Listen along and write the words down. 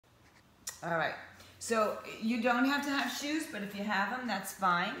All right. So you don't have to have shoes, but if you have them, that's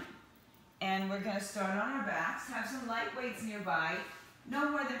fine. And we're going to start on our backs. Have some light weights nearby. No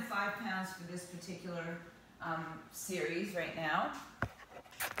more than 5 pounds for this particular series right now.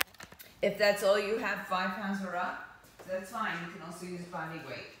 If that's all you have, 5 pounds or up, that's fine. You can also use body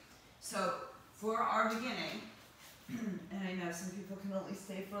weight. So for our beginning, and I know some people can only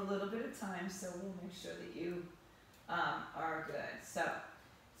stay for a little bit of time, so we'll make sure that you are good. So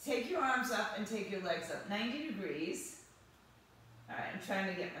take your arms up and take your legs up 90 degrees. All right, I'm trying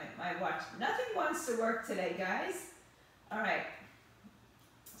to get my watch. Nothing wants to work today, guys. All right.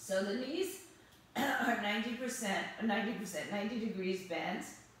 So the knees are 90 degrees bent.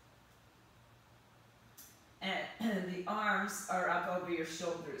 And the arms are up over your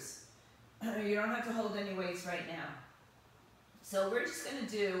shoulders. You don't have to hold any weights right now. So we're just going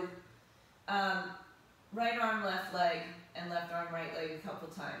to do right arm, left leg, and left arm, right leg a couple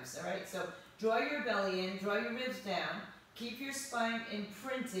times. All right, so draw your belly in, draw your ribs down, keep your spine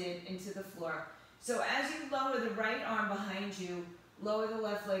imprinted into the floor. So as you lower the right arm behind you, lower the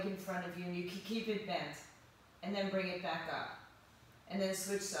left leg in front of you, and you keep it bent, and then bring it back up. And then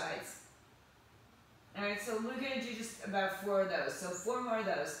switch sides. All right, so we're going to do just about 4 of those. So 4 more of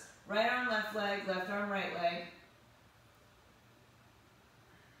those. Right arm, left leg, left arm, right leg.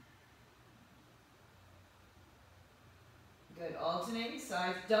 Good, alternating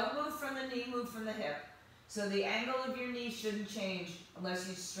sides. Don't move from the knee, move from the hip. So the angle of your knee shouldn't change unless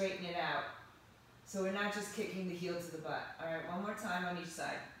you straighten it out. So we're not just kicking the heel to the butt. All right, one more time on each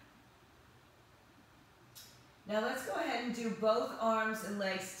side. Now let's go ahead and do both arms and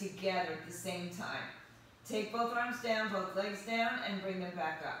legs together at the same time. Take both arms down, both legs down, and bring them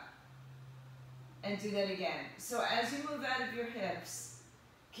back up. And do that again. So as you move out of your hips,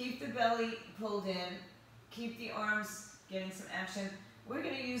 keep the belly pulled in, keep the arms getting some action. We're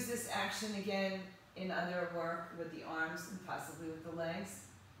going to use this action again in other work with the arms and possibly with the legs.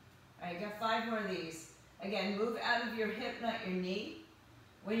 All right, got 5 more of these. Again, move out of your hip, not your knee.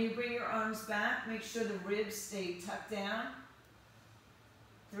 When you bring your arms back, make sure the ribs stay tucked down.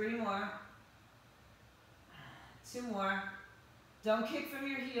 3 more. 2 more. Don't kick from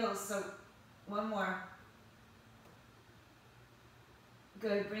your heels, so 1 more.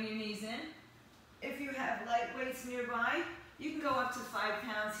 Good, bring your knees in. If you have light weights nearby, you can go up to 5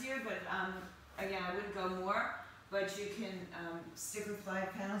 pounds here, but again, I wouldn't go more, but you can stick with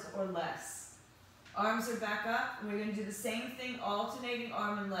 5 pounds or less. Arms are back up, and we're going to do the same thing, alternating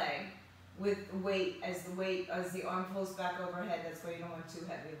arm and leg with weight as the arm pulls back overhead. That's why you don't want too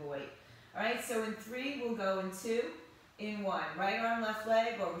heavy of a weight. All right, so in 3, we'll go in 2, in 1. Right arm, left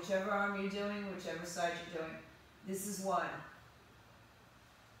leg, or whichever arm you're doing, whichever side you're doing. This is 1.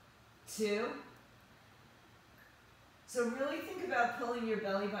 2. So really think about pulling your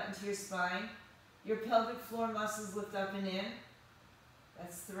belly button to your spine. Your pelvic floor muscles lift up and in.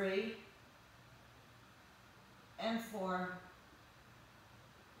 That's 3. And 4.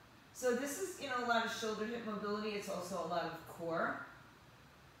 So this is, a lot of shoulder hip mobility. It's also a lot of core.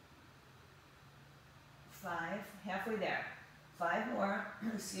 5, halfway there. 5 more,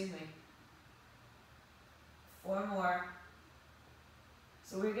 excuse me. 4 more.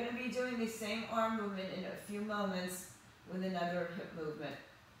 So we're going to be doing the same arm movement in a few moments with another hip movement.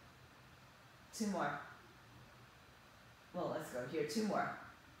 2 more. Well, let's go here. 2 more.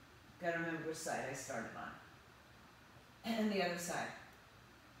 Got to remember which side I started on. And the other side.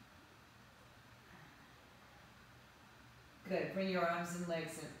 Good. Bring your arms and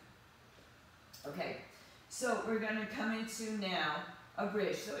legs in. Okay. So we're going to come into now a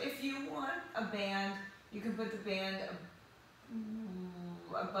bridge. So if you want a band, you can put the band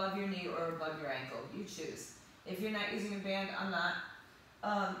above your knee or above your ankle. You choose. If you're not using a band, I'm not.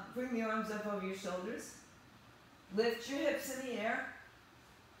 Bring the arms up over your shoulders. Lift your hips in the air.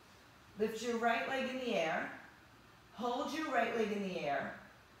 Lift your right leg in the air. Hold your right leg in the air.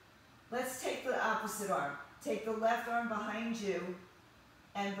 Let's take the opposite arm. Take the left arm behind you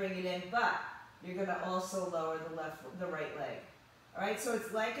and bring it in, but you're going to also lower the right leg. All right, so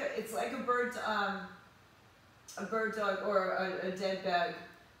it's like a bird dog or a dead bug,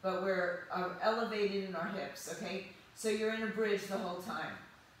 but we're elevated in our hips. Okay, so you're in a bridge the whole time.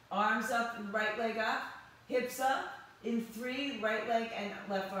 Arms up, right leg up, hips up. In 3, right leg and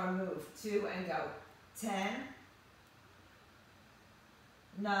left arm move. 2 and go. 10,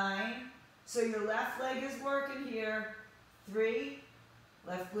 9. So your left leg is working here. 3,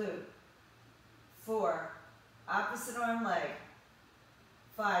 left glute. 4, opposite arm leg.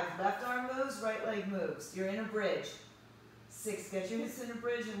 5, left arm moves, right leg moves. You're in a bridge. 6, get your hips in a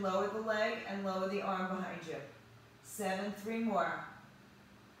bridge and lower the leg and lower the arm behind you. 7, 3 more.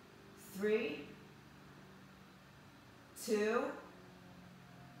 3, 2,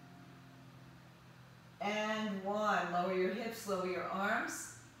 and 1. Lower your hips, lower your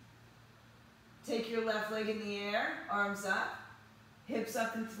arms. Take your left leg in the air, arms up, hips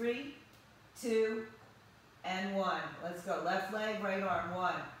up in 3, 2, and 1. Let's go. Left leg, right arm,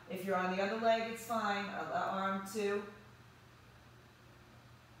 1. If you're on the other leg, it's fine. Arm, 2,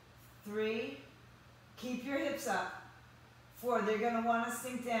 3. Keep your hips up. 4. They're going to want to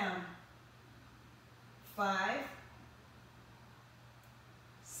sink down. 5,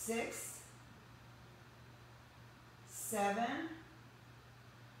 6, 7,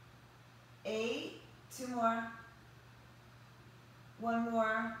 8. 2 more. 1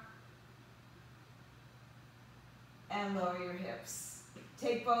 more. And lower your hips.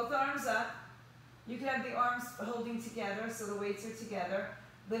 Take both arms up. You can have the arms holding together so the weights are together.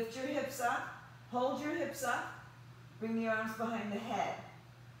 Lift your hips up. Hold your hips up. Bring the arms behind the head.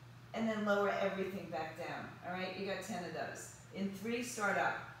 And then lower everything back down. All right, you got 10 of those. In 3, start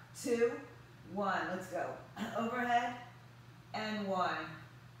up. 2, 1. Let's go. Overhead and 1,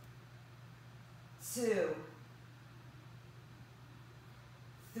 2,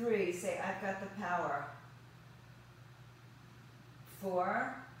 3. Say, I've got the power.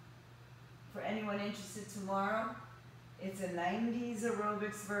 4. For anyone interested tomorrow, it's a 90s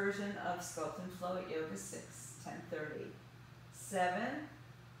aerobics version of Sculpt and Flow at Yoga 6, 10:30. 7.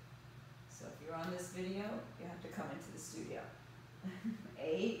 So if you're on this video, you have to come into the studio.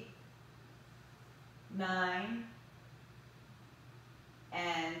 8, 9,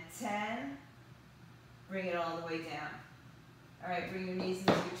 and 10. Bring it all the way down. All right, bring your knees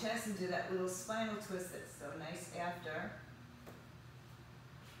into your chest and do that little spinal twist that's so nice after.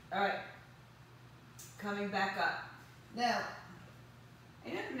 All right, coming back up. Now,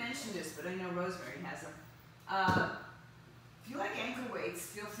 I never mentioned this, but I know Rosemary has them. If you like ankle weights,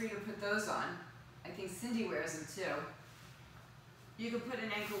 feel free to put those on. I think Cindy wears them too. You can put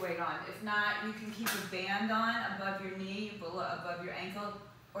an ankle weight on. If not, you can keep a band on above your knee, above your ankle,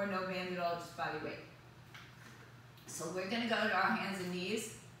 or no band at all, just body weight. So we're going to go to our hands and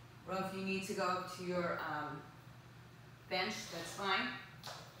knees. Or if you need to go up to your bench, that's fine.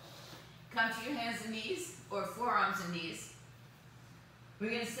 Come to your hands and knees, or forearms and knees. We're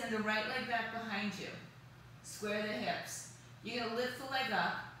going to send the right leg back behind you. Square the hips. You're going to lift the leg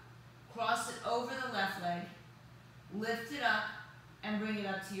up, cross it over the left leg, lift it up, and bring it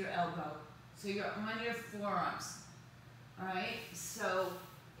up to your elbow. So you're on your forearms. All right? So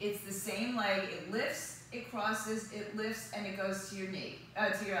it's the same leg. It lifts, it crosses, it lifts, and it goes to your knee,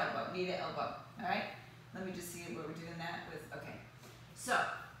 to your elbow, knee to elbow. All right? Let me just see what we're doing that with. Okay. So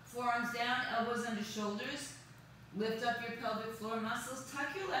forearms down, elbows under shoulders. Lift up your pelvic floor muscles. Tuck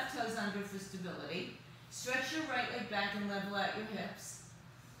your left toes under for stability. Stretch your right leg back and level out your hips.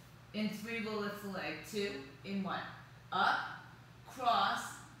 In 3, we'll lift the leg. 2, in 1. Up, cross,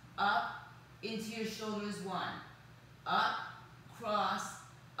 up, into your shoulders. 1. Up, cross,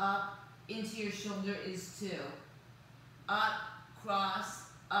 up, into your shoulder is 2. Up, cross,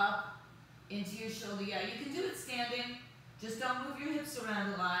 up, into your shoulder. Yeah, you can do it standing. Just don't move your hips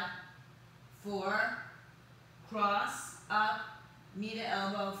around a lot. 4, cross, up, knee to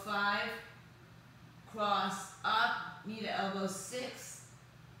elbow. 5, cross, up, knee to elbow. 6,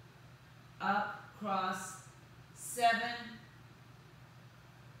 up, cross. 7,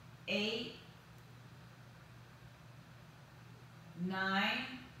 8, 9,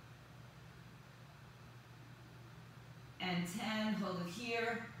 and 10. Hold it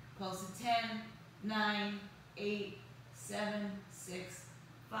here. Pulse at 10, 9, 8, 7, 6,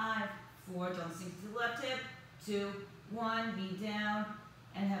 5, 4. Don't sink to the left hip. 2, 1. Be down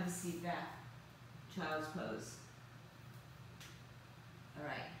and have a seat back. Child's pose. All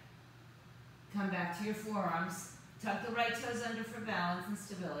right. Come back to your forearms. Tuck the right toes under for balance and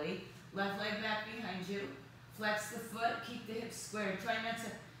stability. Left leg back behind you. Flex the foot. Keep the hips squared. Try not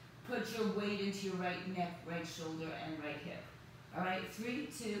to put your weight into your right neck, right shoulder, and right hip. All right, 3,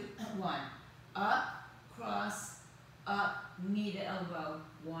 2, 1. Up, cross, up, knee to elbow.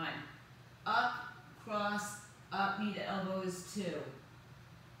 1. Up, cross, up, knee to elbow is 2.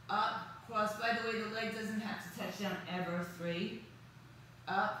 Up, cross. By the way, the leg doesn't have to touch down ever. 3.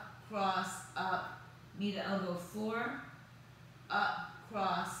 Up, cross, up, knee to elbow. 4. Up,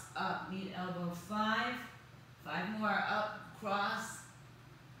 cross, up, knee to elbow. 5. 5 more. Up, cross,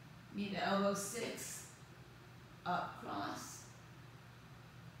 knee to elbow. 6. Up, cross.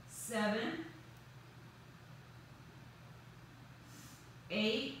 7.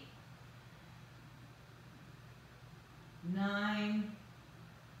 8. 9.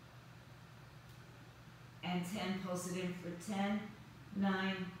 And 10. Pulse it in for 10,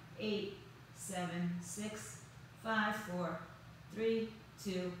 9, 8, 7, 6, 5, 4, 3,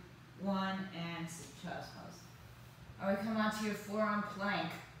 2, 1, and sit child's pose. All right, come onto your forearm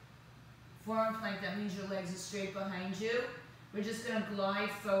plank. Forearm plank, that means your legs are straight behind you. We're just gonna glide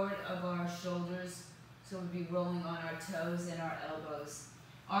forward of our shoulders, so we'll be rolling on our toes and our elbows.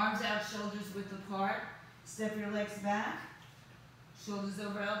 Arms out, shoulders width apart. Step your legs back, shoulders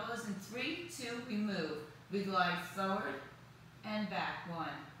over elbows. In 3, 2, we move. We glide forward and back. 1,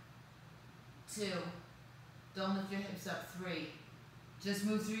 2. Don't lift your hips up. 3. Just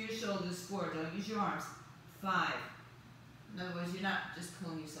move through your shoulders. 4. Don't use your arms. 5. In other words, you're not just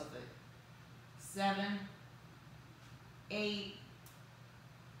pulling yourself in. 7, 8,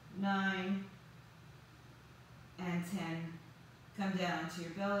 9, and 10. Come down to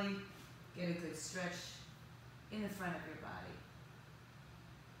your belly. Get a good stretch in the front of your body.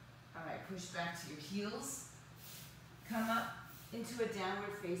 All right, push back to your heels. Come up into a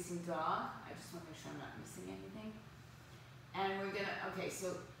downward facing dog. I just want to make sure I'm not missing anything. And we're gonna, okay,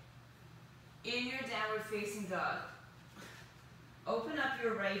 so in your downward facing dog, open up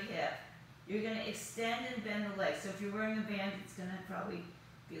your right hip. You're gonna extend and bend the legs. So if you're wearing a band, it's gonna probably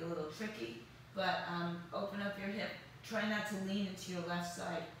be a little tricky, but open up your hip. Try not to lean into your left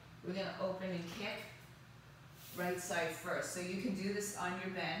side. We're gonna open and kick right side first. So you can do this on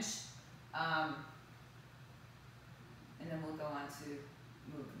your bench, and then we'll go on to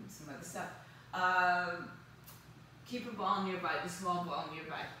move some other stuff. Keep a ball nearby, the small ball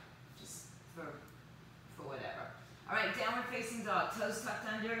nearby, just for whatever. All right, downward facing dog, toes tucked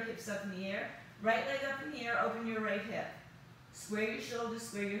under, hips up in the air. Right leg up in the air, open your right hip. Square your shoulders,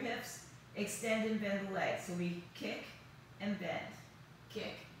 square your hips, extend and bend the legs. So we kick and bend,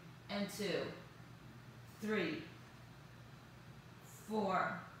 kick and 2, 3,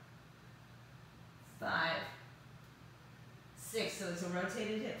 4, 5, 6. So it's a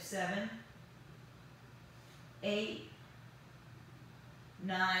rotated hip. 7, 8,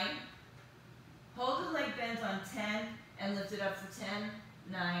 9. Hold the leg bent on 10 and lift it up for 10,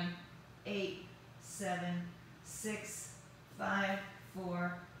 9, 8, 7, 6, 5,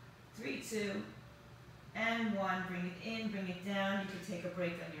 4, 3, 2, and 1. Bring it in, bring it down. You can take a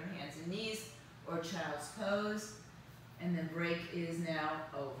break on your hands and knees or child's pose. And the break is now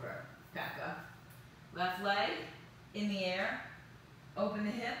over. Back up. Left leg in the air. Open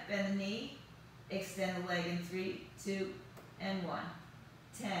the hip, bend the knee. Extend the leg in 3, 2, and 1.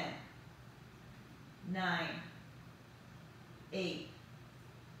 10, 9, 8,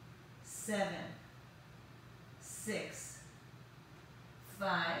 7, 6,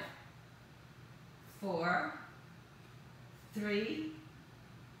 5, 4, 3,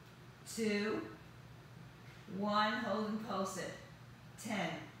 2, 1. Hold and pulse it. 10,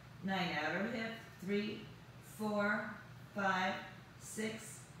 9, outer hip. 3, 4, 5,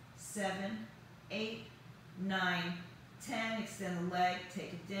 6, 7, 8, 9, 10. Extend the leg,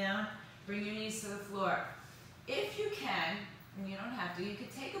 take it down. Bring your knees to the floor. If you can, and you don't have to, you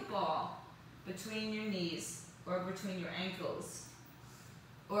could take a ball between your knees or between your ankles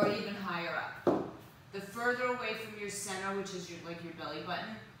or even higher up. The further away from your center, which is like your belly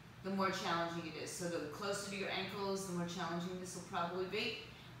button, the more challenging it is. So the closer to your ankles, the more challenging this will probably be,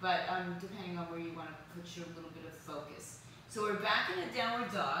 but depending on where you want to put your little bit of focus. So we're back in a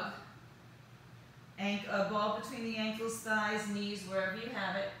downward dog. A ball between the ankles, thighs, knees, wherever you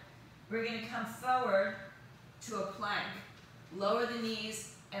have it. We're going to come forward to a plank. Lower the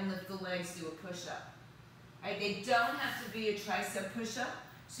knees and lift the legs, do a push-up. Right? They don't have to be a tricep push-up,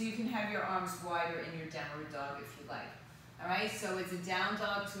 so you can have your arms wider in your downward dog if you like. All right, so it's a down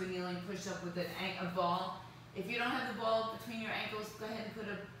dog to a kneeling push-up with a ball. If you don't have the ball between your ankles, go ahead and put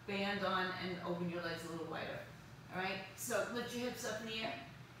a band on and open your legs a little wider. All right, so lift your hips up in the air.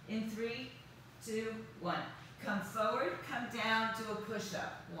 In 3, 2, 1. Come forward, come down, do a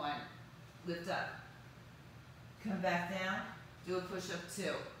push-up. 1. Lift up. Come back down, do a push-up.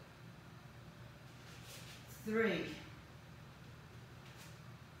 2. 3.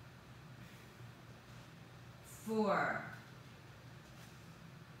 4.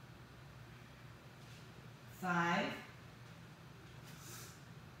 5.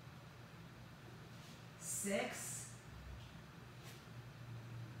 6.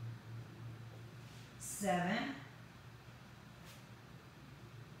 7.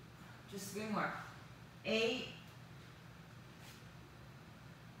 Just 3 more. 8.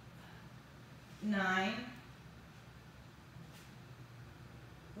 9.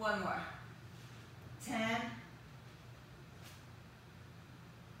 1 more. 10.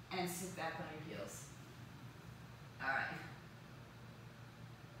 And sit back on your heels. All right.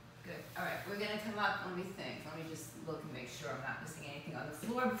 Good. Good. All right, we're gonna come up. Let me think. Let me just look and make sure I'm not missing anything on the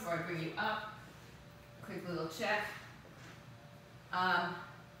floor before I bring you up. Quick little check. All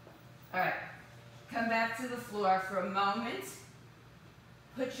right, come back to the floor for a moment.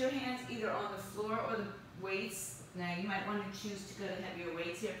 Put your hands either on the floor or the weights. Now you might want to choose to go to heavier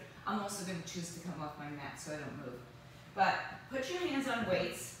weights here. I'm also going to choose to come off my mat so I don't move. But put your hands on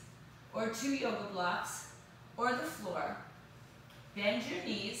weights or 2 yoga blocks or the floor. Bend your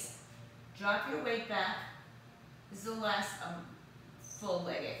knees. Drop your weight back. This is the last full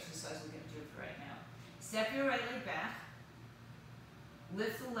leg exercise we're going to do for right now. Step your right leg back.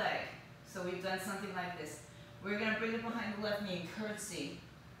 Lift the leg. So we've done something like this. We're going to bring it behind the left knee and curtsy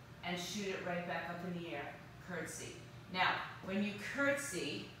and shoot it right back up in the air. Curtsy. Now, when you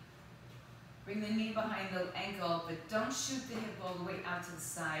curtsy, bring the knee behind the ankle, but don't shoot the hip all the way out to the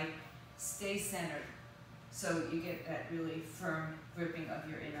side. Stay centered so you get that really firm gripping of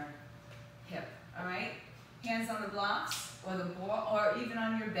your inner hip. All right? Hands on the blocks or the ball or even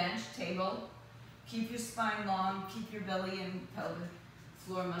on your bench, table. Keep your spine long. Keep your belly and pelvic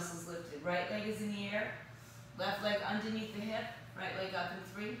floor muscles lifted. Right leg is in the air. Left leg underneath the hip. Right leg up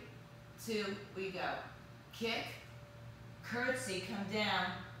in 3, 2, we go. Kick, curtsy, come down,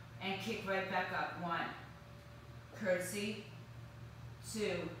 and kick right back up. 1, curtsy,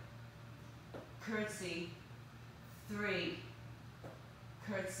 2, curtsy, 3,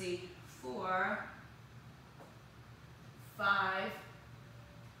 curtsy, 4, 5,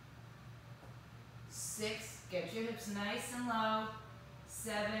 6, get your hips nice and low.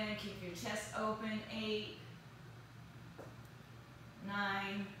 7, keep your chest open. 8,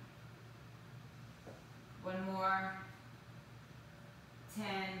 9, 1 more. 10,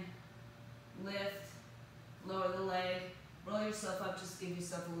 lift, lower the leg, roll yourself up, just give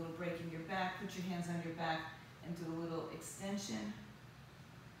yourself a little break in your back, put your hands on your back and do a little extension.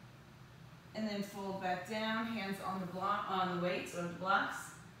 And then fold back down, hands on the block, on the weights or the blocks.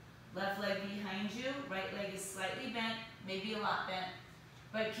 Left leg behind you, right leg is slightly bent, maybe a lot bent.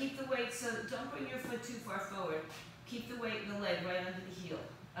 But keep the weight, so don't bring your foot too far forward. Keep the weight in the leg right under the heel,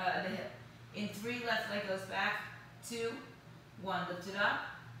 the hip. In 3, left leg goes back. 2, 1, lift it up.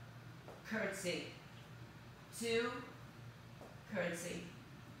 Curtsy. 2, curtsy.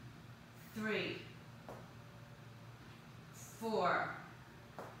 3, 4,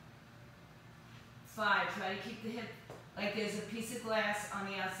 5. Try to keep the hip like there's a piece of glass on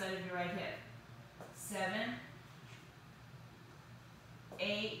the outside of your right hip. 7,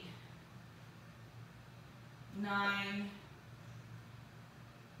 8, 9,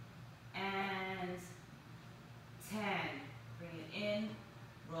 and 10. Bring it in,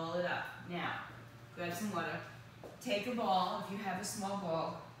 roll it up. Now, grab some water. Take a ball, if you have a small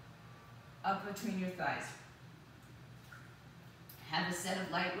ball, up between your thighs. Have a set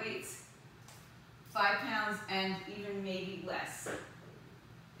of light weights. 5 pounds and even maybe less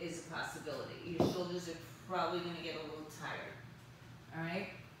is a possibility. Your shoulders are probably going to get a little tired. All right?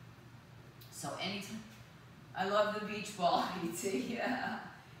 So anytime. I love the beach ball, yeah.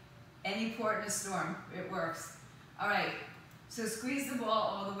 Any port in a storm, it works. All right, so squeeze the ball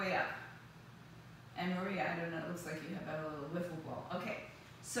all the way up. And Maria, I don't know, it looks like you have a little wiffle ball. Okay,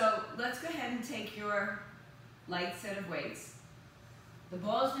 so let's go ahead and take your light set of weights. The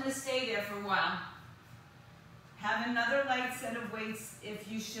ball's gonna stay there for a while. Have another light set of weights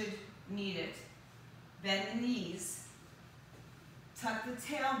if you should need it. Bend the knees. Tuck the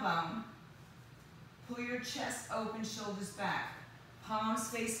tailbone. Pull your chest open, shoulders back. Palms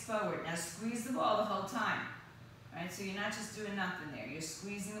face forward. Now squeeze the ball the whole time. All right, so you're not just doing nothing there. You're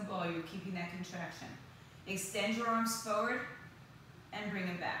squeezing the ball, you're keeping that contraction. Extend your arms forward and bring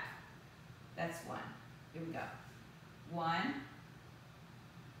them back. That's 1. Here we go. 1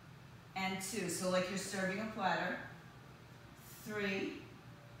 and 2. So like you're serving a platter. 3,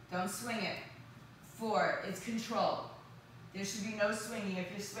 don't swing it. 4, it's control. There should be no swinging.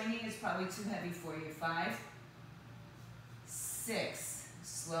 If you're swinging, it's probably too heavy for you. 5, 6,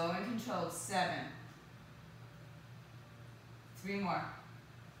 slow and controlled. 7, 3 more.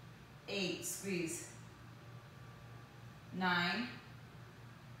 8, squeeze. 9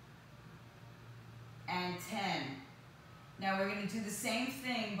 and 10. Now we're going to do the same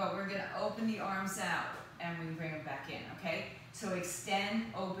thing, but we're going to open the arms out and we bring them back in, okay? So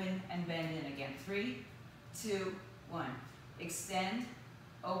extend, open, and bend in again. 3, 2, 1. Extend,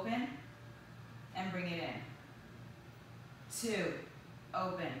 open, and bring it in. 2,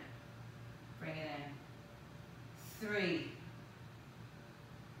 open, bring it in. 3,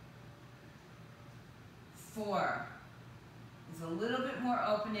 4. There's a little bit more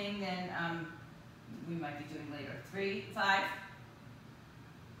opening than we might be doing later. 3, 5,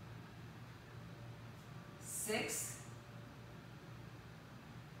 6,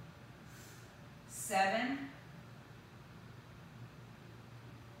 7,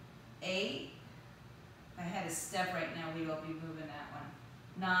 8. If I had a step right now, we'd all be moving that one.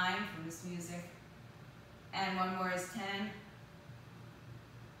 9 from this music. And one more is 10.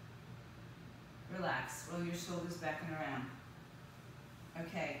 Relax, roll your shoulders back and around.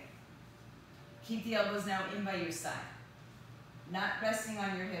 Okay. Keep the elbows now in by your side. Not resting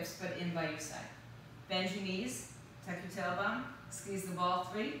on your hips, but in by your side. Bend your knees, tuck your tailbone, squeeze the ball.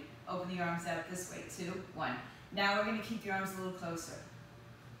 3, open the arms out this way. 2, 1. Now we're going to keep your arms a little closer.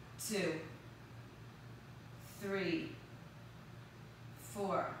 2, 3,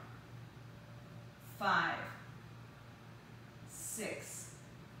 4, 5, 6,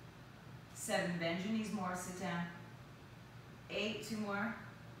 7. Bend your knees more, sit down. 8, 2 more.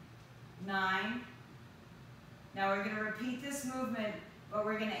 9. Now we're going to repeat this movement, but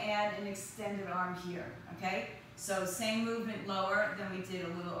we're going to add an extended arm here, okay? So same movement lower than we did a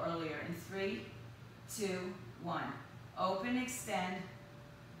little earlier. In 3, 2, 1. Open, extend,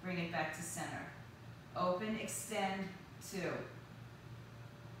 bring it back to center. Open, extend, 2.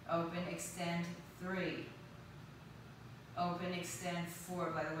 Open, extend, 3. Open, extend,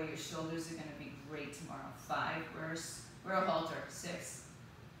 4. By the way, your shoulders are going to be great tomorrow. 5, we're a halter. 6,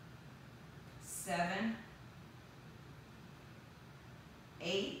 7,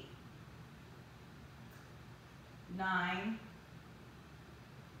 8, 9,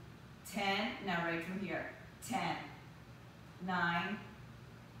 10. Now right from here. 10, 9,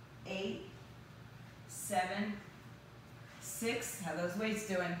 8, 7, 6. How are those weights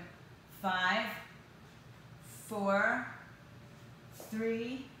doing? 5, 4,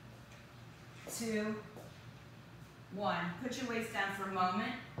 3, 2, 1. Put your weights down for a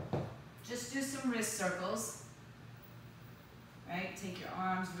moment. Just do some wrist circles. Right? Take your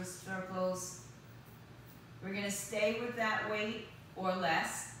arms, wrist circles. We're going to stay with that weight or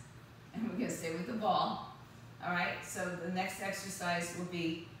less. And we're going to stay with the ball. All right? So the next exercise will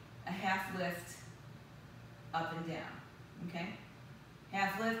be a half lift up and down. Okay?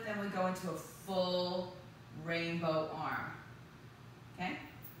 Half lift, then we go into a full rainbow arm. Okay?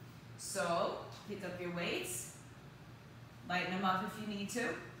 So, pick up your weights. Lighten them up if you need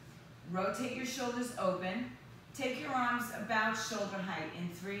to. Rotate your shoulders open. Take your arms about shoulder height in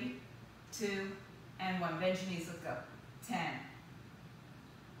 3, 2, and 1. Bend your knees, let's go. 10,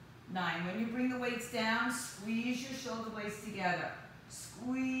 9. When you bring the weights down, squeeze your shoulder blades together.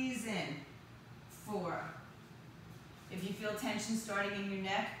 Squeeze in. 4. If you feel tension starting in your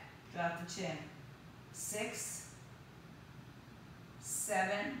neck, drop the chin. 6, 7,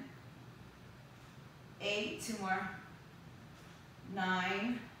 8. 2 more.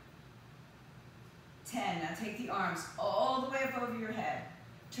 9, 10. Now take the arms all the way up over your head.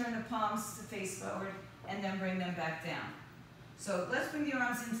 Turn the palms to face forward and then bring them back down. So let's bring the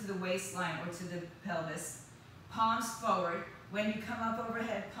arms into the waistline or to the pelvis. Palms forward. When you come up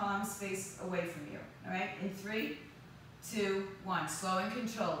overhead, palms face away from you. All right? In 3, 2, 1. Slow and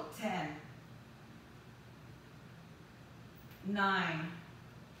controlled. 10, 9,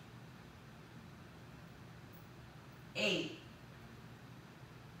 8,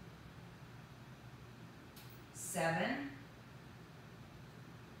 7,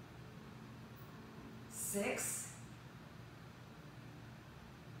 6,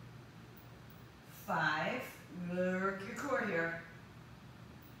 5, work your core here.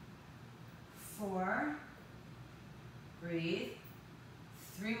 4, breathe.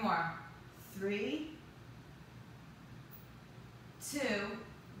 3 more. 3, 2,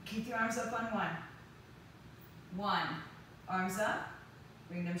 keep your arms up on 1. 1, arms up,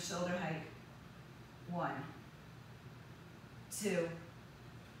 bring them shoulder height. 1, 2,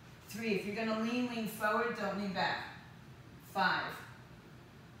 3. If you're going to lean forward, don't lean back. 5,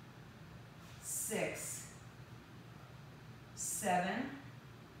 6, 7,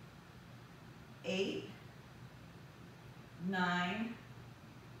 8, 9,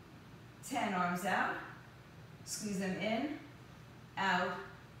 10. Arms out. Squeeze them in, out,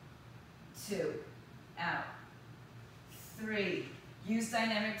 2, out. 3. Use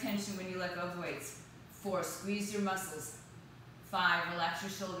dynamic tension when you let go of the weights. 4. Squeeze your muscles. 5. Relax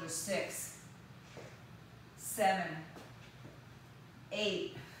your shoulders. 6, 7,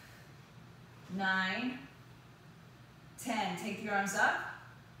 8, 9, 10. Take the arms up.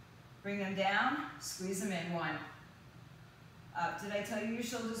 Bring them down. Squeeze them in. 1. Up. Did I tell you your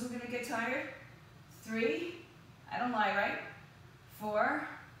shoulders were going to get tired? 3. I don't lie, right? 4,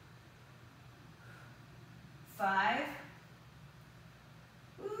 5,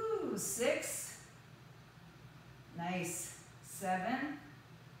 6, nice, 7,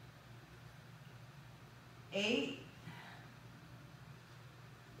 8,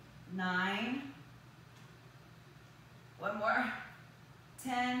 9, one more,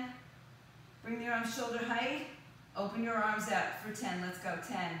 10, bring your arms shoulder height, open your arms out for 10, let's go,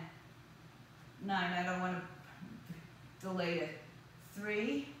 10, 9, I don't want to delay it,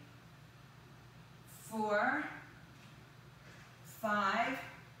 3, 4, 5,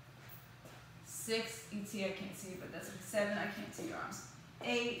 6, you see I can't see but that's 7, I can't see your arms,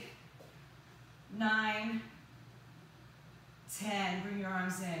 8, 9, 10, bring your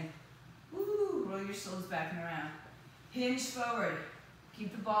arms in, woo, roll your shoulders back and around, hinge forward,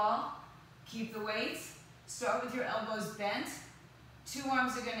 keep the ball, keep the weights, start with your elbows bent, 2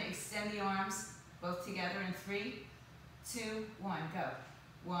 arms are going to extend the arms, both together in 3, 2, 1, go,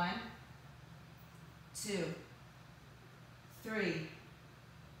 1, 2, 3,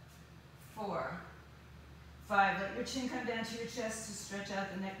 4, 5, let your chin come down to your chest to stretch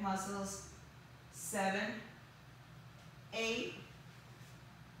out the neck muscles, 7, 8,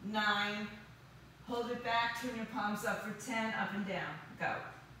 9, hold it back, turn your palms up for 10, up and down, go,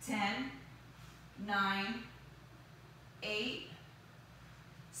 10, 9, 8,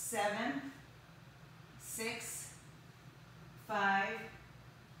 7, 6, 5,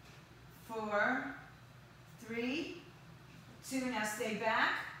 4, 3, 2, now stay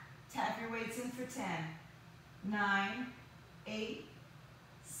back, tap your weights in for 10, 9, 8,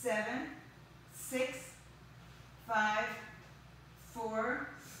 7, 6, 5, 4,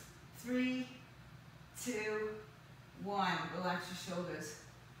 3, 2, 1. Relax your shoulders.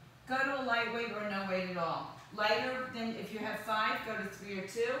 Go to a light weight or no weight at all. Lighter than if you have 5, go to 3 or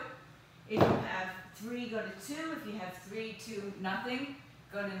 2. If you have 3, go to 2. If you have 3, 2, nothing,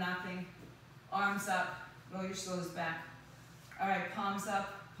 go to nothing. Arms up, roll your shoulders back. All right, palms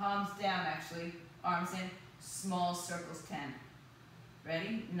up, palms down actually. Arms in, small circles, 10.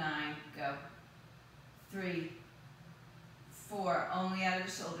 Ready? 9, go. 3, 4, only out of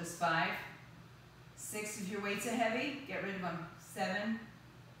the shoulders, 5, 6, if your weights are heavy, get rid of them, 7,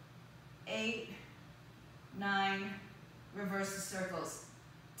 8, 9, reverse the circles,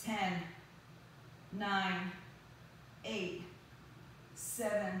 10, 9, 8,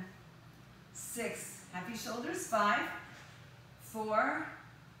 7, 6, happy shoulders, 5, 4,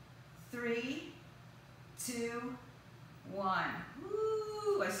 3, 2, 1.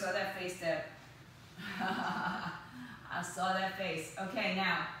 Woo, I saw that face there. I saw that face. Okay,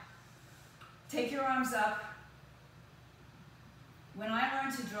 now, take your arms up. When I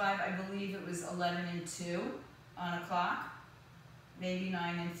learned to drive, I believe it was 11 and 2 on a clock, maybe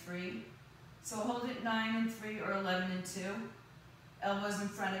 9 and 3. So hold it 9 and 3 or 11 and 2. Elbows in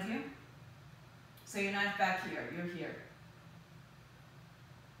front of you. So you're not back here, you're here.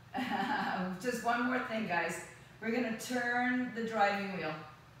 Just one more thing, guys. We're gonna turn the driving wheel.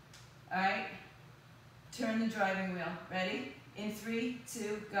 All right? Turn the driving wheel. Ready? In 3,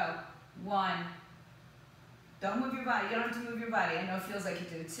 2, go. 1. Don't move your body. You don't have to move your body. I know it feels like you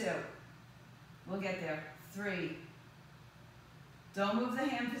do. 2. We'll get there. 3. Don't move the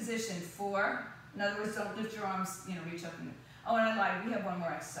hand position. 4. In other words, don't lift your arms, reach up and... Oh, and I lied. We have one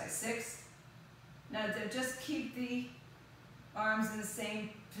more exercise. 6. Now, just keep the arms in the same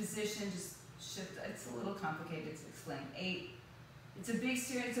position. Just shift. It's a little complicated to explain. 8. It's a big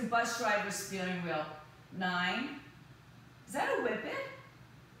steering. It's a bus driver's steering wheel. 9. Is that a whippet?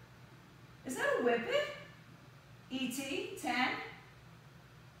 Is that a whippet? E.T. 10.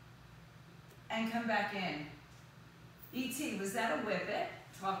 And come back in. E.T. Was that a whippet?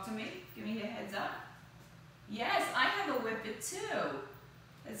 Talk to me. Give me a heads up. Yes, I have a whippet too.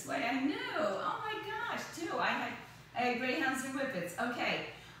 That's why I knew. Oh my gosh, 2. I had greyhounds and whippets. Okay.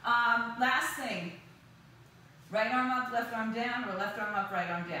 Last thing. Right arm up, left arm down, or left arm up, right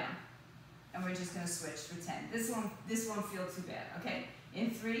arm down. And we're just going to switch for 10. This won't feel too bad, okay?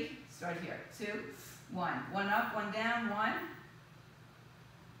 In 3, start here. 2, 1. 1 up, 1 down, 1,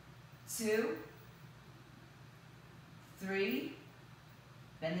 2, 3,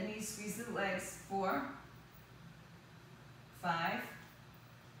 bend the knees, squeeze the legs, 4, 5,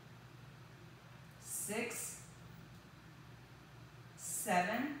 6,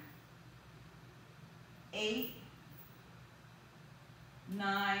 7, 8,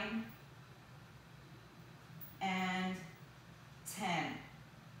 9, and 10.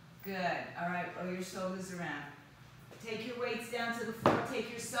 Good. All right, roll your shoulders around. Take your weights down to the floor.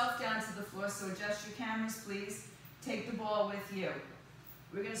 Take yourself down to the floor, so adjust your cameras, please. Take the ball with you.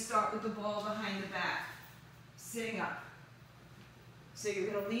 We're going to start with the ball behind the back, sitting up. So you're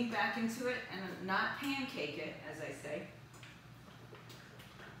going to lean back into it and not pancake it, as I say.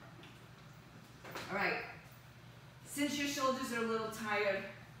 All right. Since your shoulders are a little tired,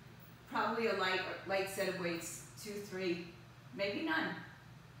 probably a light set of weights, 2, 3, maybe none.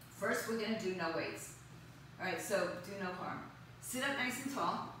 First, we're gonna do no weights. All right, so do no harm. Sit up nice and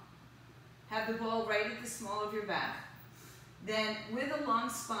tall. Have the ball right at the small of your back. Then, with a long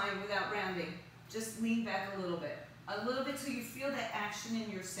spine, without rounding, just lean back a little bit till you feel that action in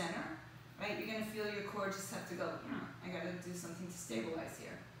your center, right? You're gonna feel your core just have to go, I gotta do something to stabilize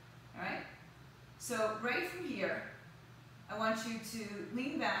here, all right? So right from here, I want you to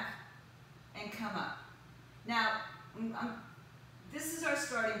lean back and come up. Now, this is our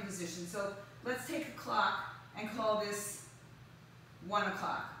starting position, so let's take a clock and call this 1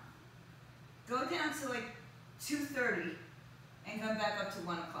 o'clock. Go down to like 2:30 and come back up to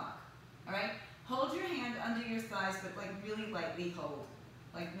 1 o'clock, all right? Hold your hand under your thighs, but like really lightly hold,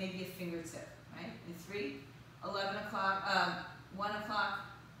 like maybe a fingertip, right? In 3, 11 o'clock, 1 o'clock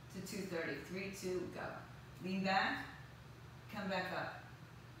to 2:30. 3, 2, go. Lean back, come back up.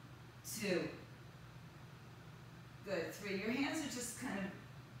 2. Good. 3. Your hands are just kind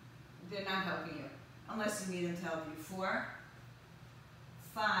of, they're not helping you, unless you need them to help you. 4,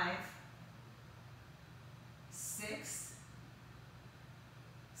 5, 6,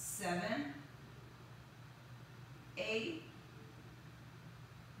 7, 8,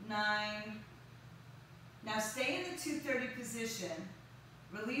 9. Now stay in the 2:30 position.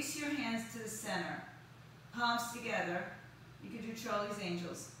 Release your hands to the center. Palms together. You can do Charlie's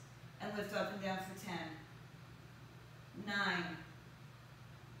Angels. And lift up and down for 10. 9,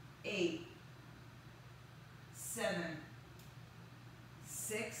 8, 7,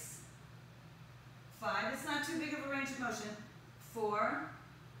 6, 5. It's not too big of a range of motion. 4,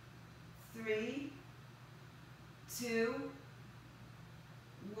 3, 2,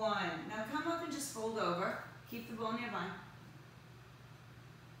 1. Now come up and just fold over. Keep the ball nearby.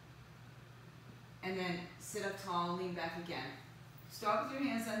 And then sit up tall, lean back again. Start with your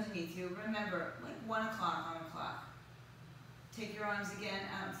hands underneath you. Remember, like 1 o'clock on a clock. Take your arms again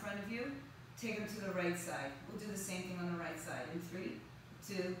out in front of you. Take them to the right side. We'll do the same thing on the right side. In 3,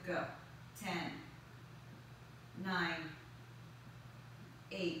 2, go. 10, 9,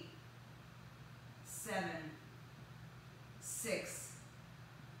 8, 7, 6,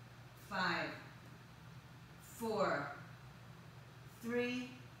 5, 4,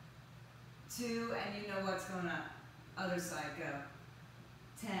 3, 2, and you know what's going up. Other side, go.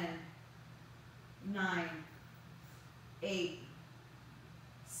 10, 9, 8,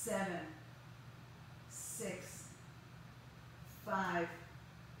 7, 6, 5,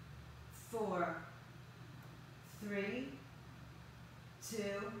 4, 3,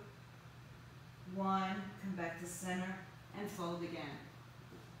 2, 1. Come back to center and fold again.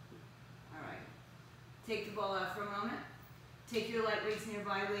 All right. Take the ball out for a moment. Take your light weights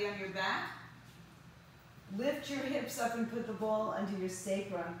nearby, lay on your back. Lift your hips up and put the ball under your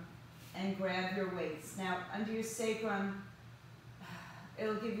sacrum and grab your weights. Now, under your sacrum,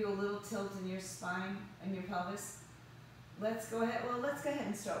 it'll give you a little tilt in your spine and your pelvis. Let's go ahead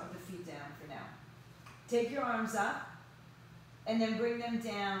and start with the feet down for now. Take your arms up and then bring them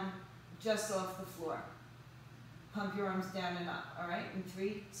down just off the floor. Pump your arms down and up, all right? In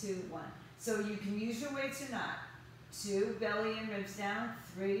 3, 2, 1. So you can use your weights or not. 2, belly and ribs down.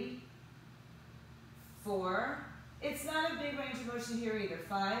 3, 4. It's not a big range of motion here either.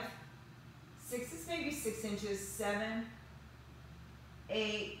 5, 6, it's maybe 6 inches. 7,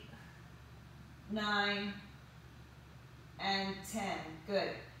 8, 9, and 10. Good.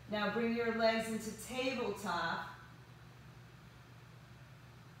 Now bring your legs into tabletop.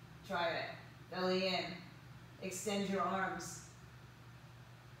 Try it. Belly in. Extend your arms.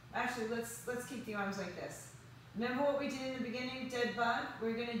 Actually, let's keep the arms like this. Remember what we did in the beginning, dead bug?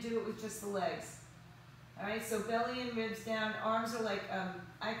 We're going to do it with just the legs. All right, so belly and ribs down. Arms are like,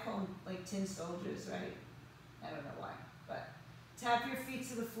 I call them like tin soldiers, right? I don't know why, but tap your feet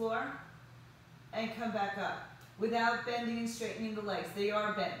to the floor and come back up without bending and straightening the legs. They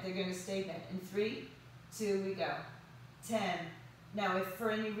are bent. They're going to stay bent. In 3, 2, we go. 10. Now, if for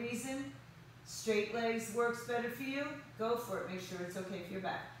any reason straight legs works better for you, go for it. Make sure it's okay for your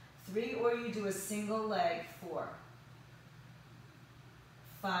back. 3, or you do a single leg. 4,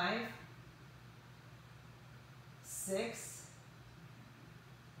 5, 6,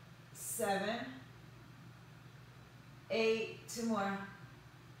 7, 8, 2 more,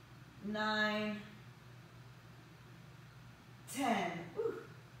 9, 10. Woo.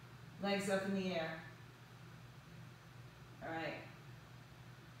 Legs up in the air. All right.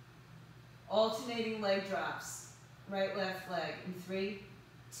 Alternating leg drops. Right, left leg. In 3,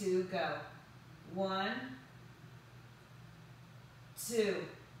 2, go. 1, 2,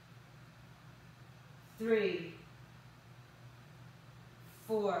 3,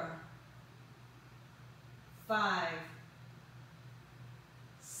 4, 5,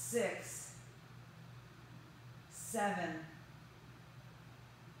 6, 7,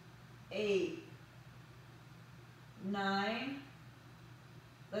 8, 9.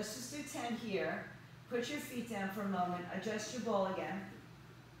 Let's just do 10 here. Put your feet down for a moment. Adjust your ball again.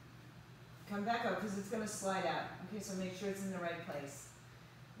 Come back up because it's going to slide out. Okay, so make sure it's in the right place.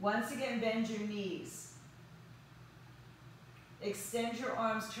 Once again, bend your knees. Extend your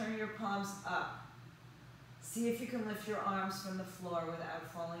arms, turn your palms up. See if you can lift your arms from the floor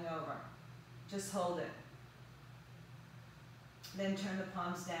without falling over. Just hold it. Then turn the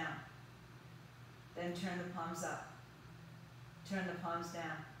palms down. Then turn the palms up. Turn the palms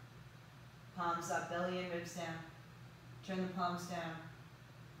down. Palms up, belly and ribs down. Turn the palms down.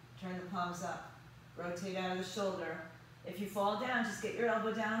 Turn the palms up. Rotate out of the shoulder. If you fall down, just get your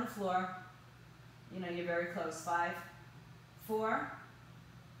elbow down on the floor. You know, you're very close. 5, 4,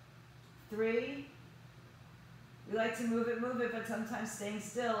 3. We like to move it, but sometimes staying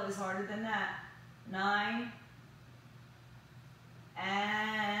still is harder than that. 9,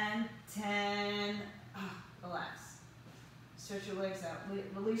 and 10. Relax. Stretch your legs out.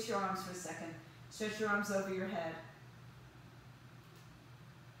 Release your arms for a second. Stretch your arms over your head.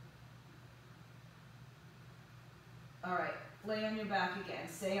 All right, lay on your back again.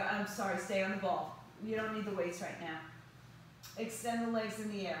 Stay on the ball. You don't need the weights right now. Extend the legs in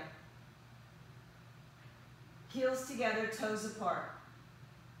the air. Heels together, toes apart.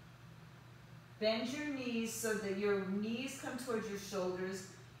 Bend your knees so that your knees come towards your shoulders.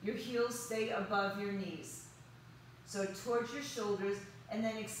 Your heels stay above your knees. So towards your shoulders, and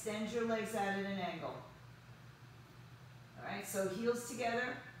then extend your legs out at an angle. All right, so heels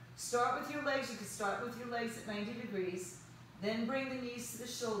together. Start with your legs. You can start with your legs at 90 degrees. Then bring the knees to the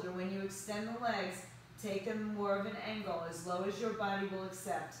shoulder. When you extend the legs, take them more of an angle, as low as your body will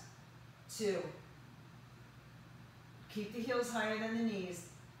accept. 2. Keep the heels higher than the knees.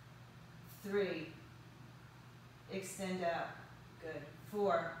 3. Extend out. Good.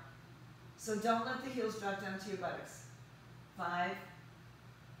 4. So don't let the heels drop down to your buttocks. 5,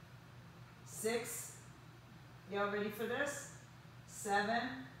 6. Y'all ready for this? 7,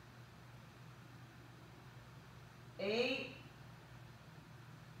 8,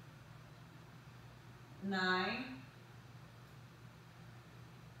 9,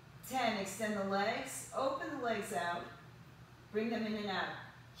 10. Extend the legs. Open the legs out. Bring them in and out.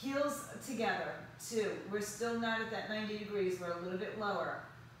 Heels together. 2. We're still not at that 90 degrees. We're a little bit lower.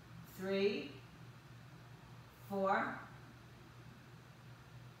 3, 4,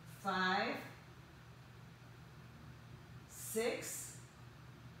 5, 6,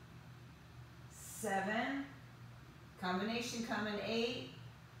 7, combination coming, 8,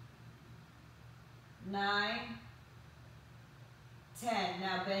 9, 10.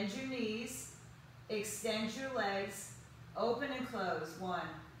 Now bend your knees, extend your legs, open and close, 1.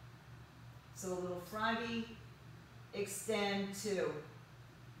 So a little froggy, extend, 2.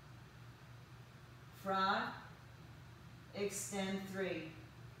 Frog, extend, 3.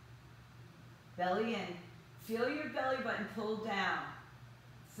 Belly in. Feel your belly button pull down.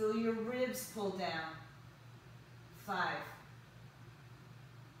 Feel your ribs pull down. 5,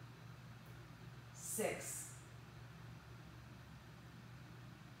 6,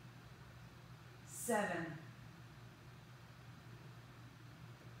 7,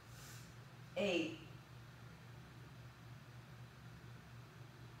 8,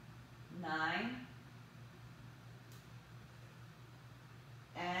 9,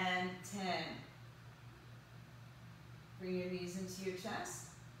 and 10. Bring your knees into your chest.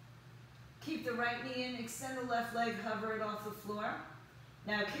 Keep the right knee in, extend the left leg, hover it off the floor.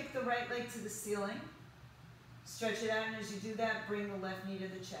 Now kick the right leg to the ceiling. Stretch it out, and as you do that, bring the left knee to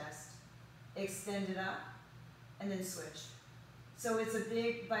the chest. Extend it up, and then switch. So it's a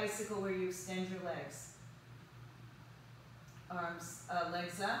big bicycle where you extend your legs. Arms,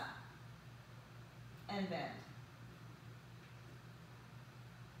 legs up, and bend.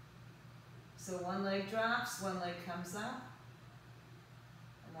 So one leg drops, one leg comes up.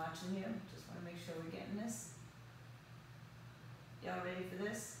 I'm watching you, just want to make sure we're getting this. Y'all ready for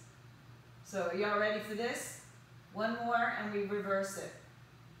this? So are y'all ready for this? One more and we reverse it.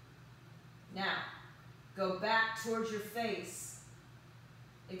 Now, go back towards your face.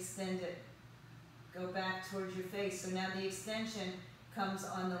 Extend it. Go back towards your face. So now the extension comes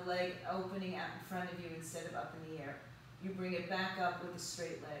on the leg opening out in front of you instead of up in the air. You bring it back up with a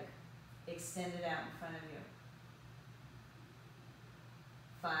straight leg. Extend it out in front of you.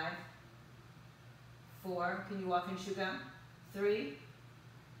 5, 4, can you walk and shoot gum? 3,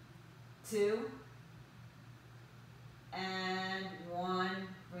 2, and 1.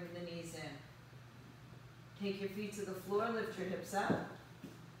 Bring the knees in. Take your feet to the floor, lift your hips up.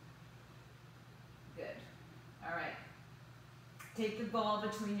 Good. All right. Take the ball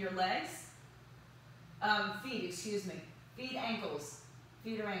between your legs. Feet, excuse me. Feet, ankles.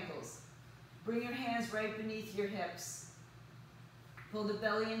 Feet or ankles. Bring your hands right beneath your hips. Pull the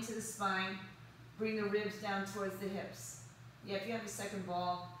belly into the spine. Bring the ribs down towards the hips. Yeah, if you have a second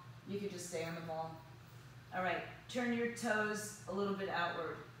ball, you could just stay on the ball. All right, turn your toes a little bit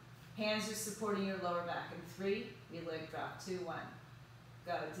outward. Hands are supporting your lower back. In 3, we leg drop. 2, 1.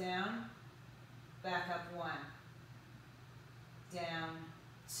 Go down, back up 1. Down,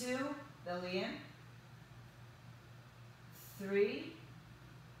 2, belly in. 3,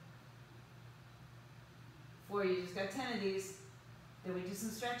 4, you just got 10 of these. Then we do some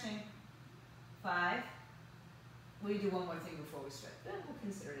stretching. 5, we do one more thing before we stretch. We'll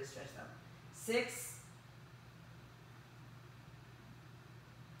consider it a stretch though. 6,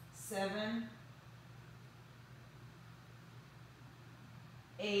 7,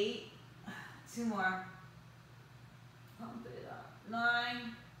 8, 2 more. Pump it up.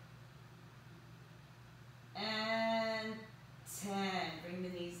 9, and 10. Bring the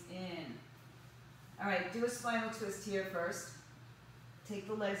knees in. All right, do a spinal twist here first. Take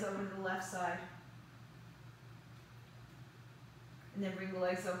the legs over to the left side. And then bring the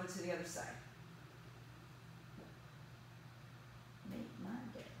legs over to the other side. Make my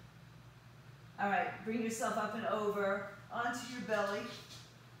day. All right, bring yourself up and over onto your belly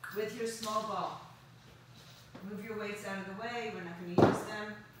with your small ball. Move your weights out of the way. We're not going to use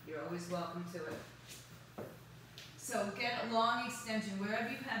them. You're always welcome to it. So get a long extension. Wherever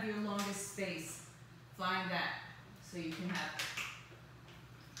you have your longest space, find that so you can have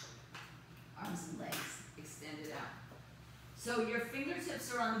arms and legs extended out. So your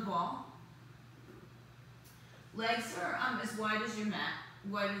fingertips are on the ball. Legs are as wide as your mat,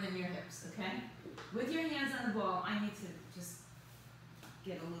 wider than your hips, okay? With your hands on the ball, I need to just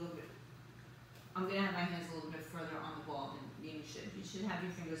get a little bit, I'm going to have my hands a little bit further on the ball than you should. You should have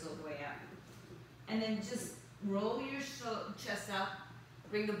your fingers all the way out. And then just roll your chest up,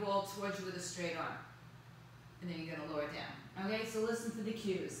 bring the ball towards you with a straight arm. And then you're going to lower it down. Okay, so listen for the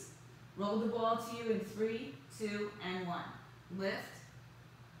cues. Roll the ball to you in 3, 2, and 1. Lift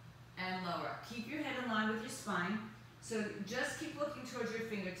and lower. Keep your head in line with your spine. So just keep looking towards your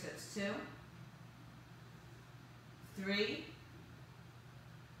fingertips. 2, 3,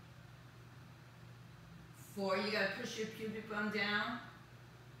 4. You got to push your pubic bone down.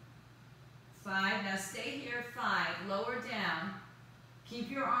 5. Now stay here. 5. Lower down. Keep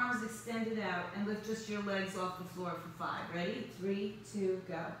your arms extended out and lift just your legs off the floor for 5. Ready? 3, 2,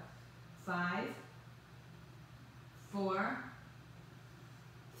 go. 5, 4,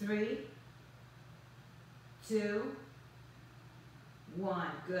 3, 2, 1.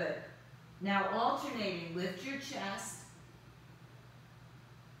 Good. Now alternating, lift your chest,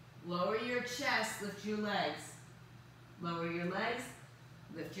 lower your chest, lift your legs. Lower your legs,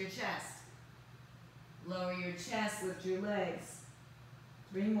 lift your chest. Lower your chest, lift your legs.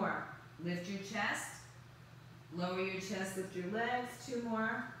 3 more. Lift your chest, lower your chest, lift your legs. 2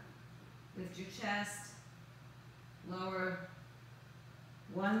 more. Lift your chest, lower.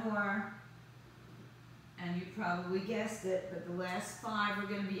 1 more. And you probably guessed it, but the last 5 are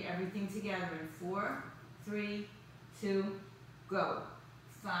going to be everything together in 4, 3, 2, go.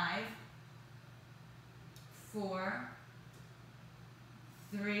 5, 4,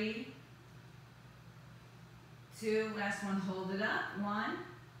 3, 2, last one, hold it up. 1,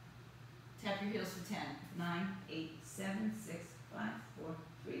 tap your heels for 10. 9, 8, 7, 6, 5, 4,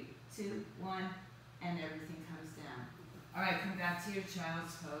 3, 2, 1, and everything comes down. All right, come back to your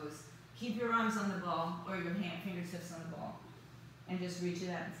child's pose. Keep your arms on the ball, or your fingertips on the ball, and just reach it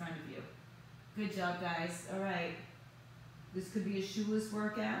out in front of you. Good job, guys. All right. This could be a shoeless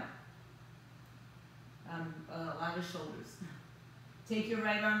workout. A lot of shoulders. Take your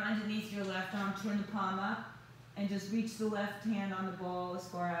right arm underneath your left arm, turn the palm up, and just reach the left hand on the ball as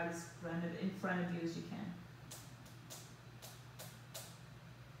far out in front of you as you can.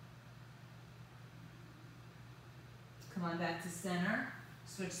 Come on back to center.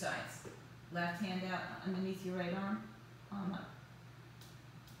 Switch sides. Left hand out underneath your right arm, palm up.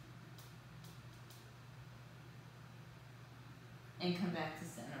 And come back to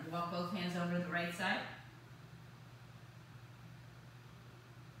center. Walk both hands over to the right side.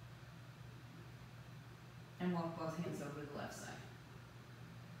 And walk both hands over to the left side.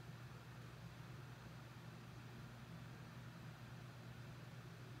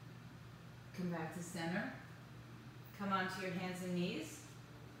 Come back to center. Come onto your hands and knees.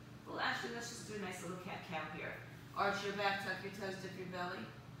 Well, actually, let's just do a nice little cat-cow here. Arch your back, tuck your toes, dip your belly.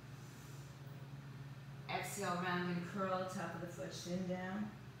 Exhale, round and curl, top of the foot, shin down.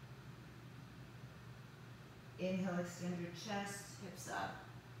 Inhale, extend your chest, hips up.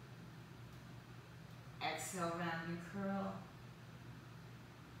 Exhale, round and curl.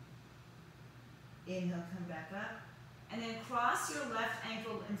 Inhale, come back up. And then cross your left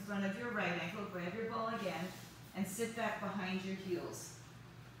ankle in front of your right ankle. Grab your ball again and sit back behind your heels.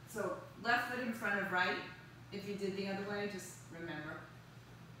 So left foot in front of right. If you did the other way, just remember.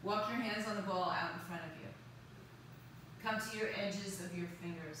 Walk your hands on the ball out in front of you. Come to your edges of your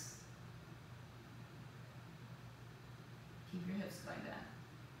fingers. Keep your hips going down.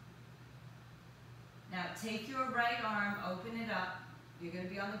 Now take your right arm, open it up. You're going to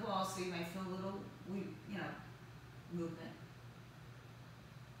be on the ball, so you might feel a little, movement.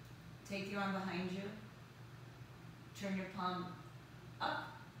 Take the arm behind you. Turn your palm up.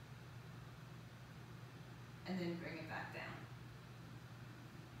 And then bring it back down.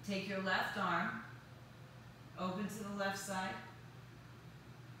 Take your left arm, open to the left side.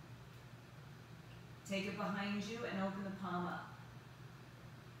 Take it behind you and open the palm up.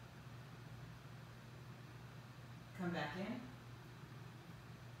 Come back in.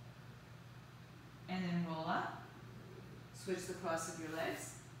 And then roll up. Switch the cross of your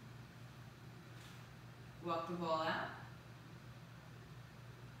legs. Walk the ball out.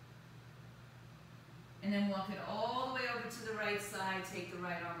 And then walk it all the way over to the right side. Take the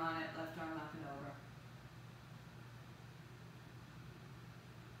right arm on it, left arm up and over.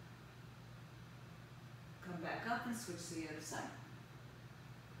 Come back up and switch to the other side.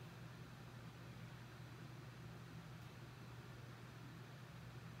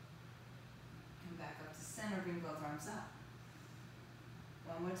 Come back up to center, bring both arms up.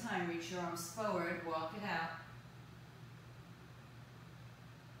 One more time, reach your arms forward, walk it out.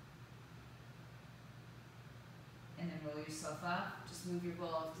 And then roll yourself up. Just move your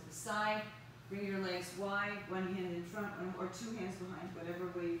ball off to the side. Bring your legs wide, one hand in front, or two hands behind, whatever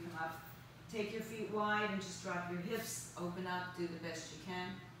way you come up. Take your feet wide and just drop your hips. Open up, do the best you can.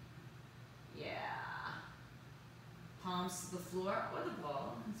 Yeah. Palms to the floor or the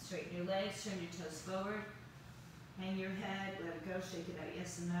ball. And straighten your legs, turn your toes forward. Hang your head, let it go, shake it out,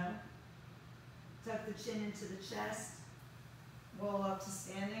 yes and no. Tuck the chin into the chest. Roll up to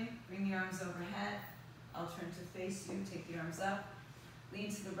standing, bring the arms overhead. I'll turn to face you, take the arms up.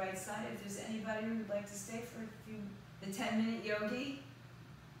 Lean to the right side. If there's anybody who would like to stay for the 10-minute yogi,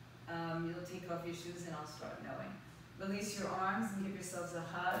 you'll take off your shoes and I'll start knowing. Release your arms and give yourselves a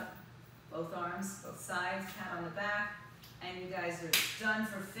hug. Both arms, both sides, pat on the back. And you guys are done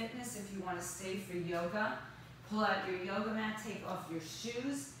for fitness. If you want to stay for yoga, pull out your yoga mat, take off your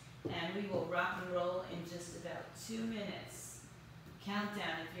shoes, and we will rock and roll in just about 2 minutes.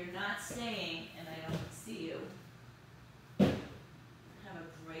 Countdown. If you're not staying, and I don't see you, have a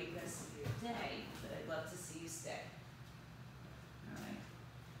great rest of your day, but I'd love to see you stay. All right.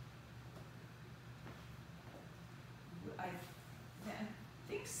 I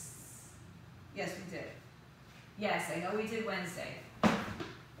think, yes, we did. Yes, I know we did Wednesday.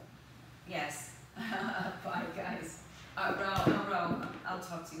 Yes. Bye, guys. I'll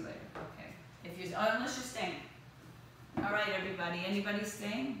talk to you later. Okay. If you're, unless you're staying. All right, everybody. Anybody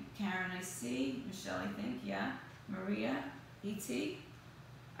staying? Karen, I see. Michelle, I think. Yeah. Maria, E.T.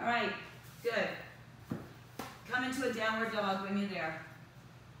 All right. Good. Come into a downward dog when you're there.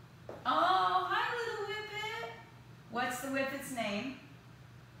 Oh, hi, little Whippet. What's the Whippet's name?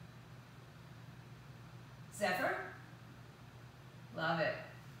 Zephyr? Love it.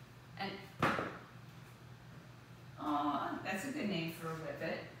 And oh, that's a good name for a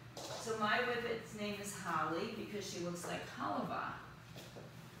Whippet. So my Whippet's name is Holly because she looks like Halava.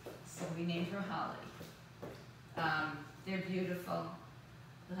 So we named her Holly. They're beautiful.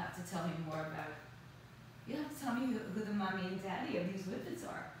 You'll have to tell me more about it. You'll have to tell me who the mommy and daddy of these Whippets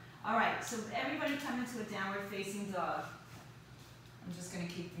are. All right, so everybody come into a downward facing dog. I'm just going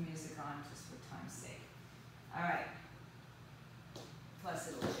to keep the music on just for time's sake. All right. Plus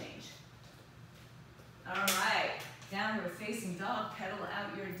it'll change. All right. Downward facing dog, pedal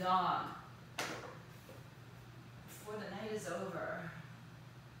out your dog. Before the night is over.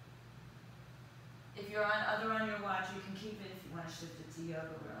 If you're on your watch, you can keep it if you want to shift it to yoga.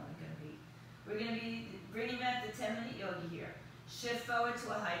 We're going to be bringing back the 10-minute yoga here. Shift forward to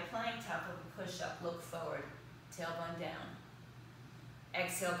a high plank, top of a push-up, look forward, tailbone down.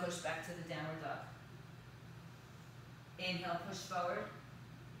 Exhale, push back to the downward dog. Inhale, push forward,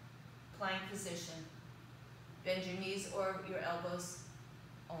 plank position. Bend your knees or your elbows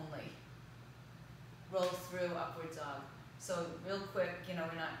only. Roll through upward dog. So real quick,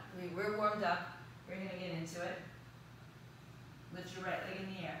 we're warmed up. We're gonna get into it. Lift your right leg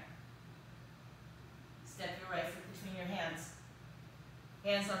in the air. Step your right foot between your hands.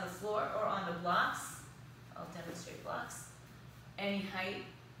 Hands on the floor or on the blocks. I'll demonstrate blocks. Any height,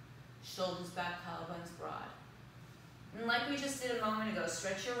 shoulders back, collarbones broad. And like we just did a moment ago,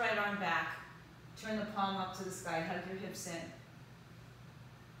 stretch your right arm back. Turn the palm up to the sky, hug your hips in.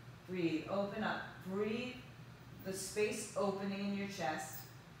 Breathe, open up. Breathe the space opening in your chest.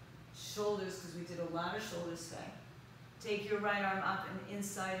 Shoulders, because we did a lot of shoulders today. Take your right arm up and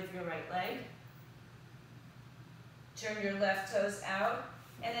inside of your right leg. Turn your left toes out,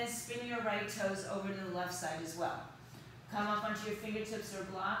 and then spin your right toes over to the left side as well. Come up onto your fingertips or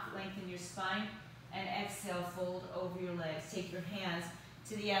block, lengthen your spine, and exhale, fold over your legs. Take your hands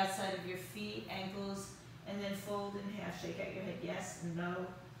to the outside of your feet, ankles, and then fold in half. Shake out your head, yes, no.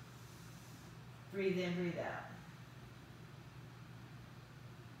 Breathe in, breathe out.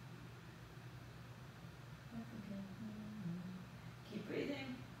 Keep breathing.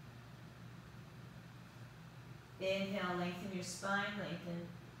 Inhale, lengthen your spine, lengthen,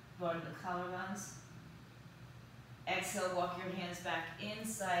 broaden the collarbones. Exhale, walk your hands back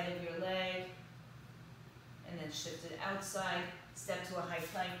inside of your leg, and then shift it outside. Step to a high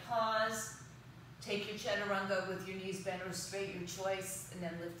plank, pause. Take your chaturanga with your knees bent or straight, your choice, and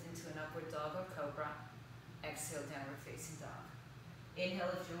then lift into an upward dog or cobra. Exhale, downward facing dog. Inhale,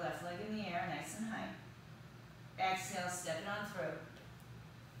 lift your left leg in the air, nice and high. Exhale, step it on through.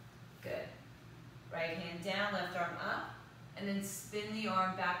 Good. Right hand down, left arm up, and then spin the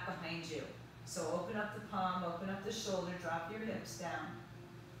arm back behind you. So open up the palm, open up the shoulder, drop your hips down.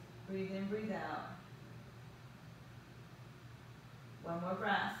 Breathe in, breathe out. One more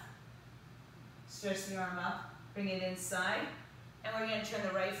breath. Stretch the arm up, bring it inside, and we're going to turn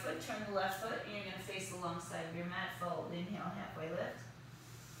the right foot, turn the left foot, and you're going to face alongside of your mat, fold. Inhale, halfway lift.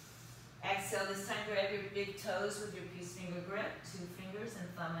 Exhale, this time grab your big toes with your peace finger grip, 2 fingers and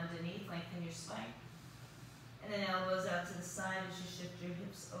thumb underneath, lengthen your spine. And then elbows out to the side as you shift your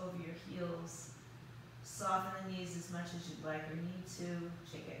hips over your heels. Soften the knees as much as you'd like or need to.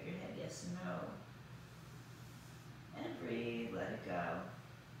 Shake out your head, yes or no. And breathe, let it go.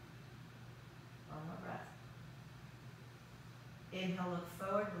 One more breath. Inhale, look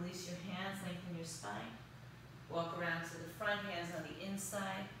forward, release your hands, lengthen your spine. Walk around to the front, hands on the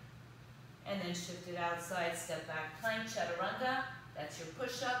inside. And then shift it outside, step back, plank, chaturanga. That's your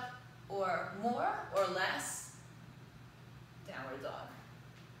push-up, or more or less. Downward dog.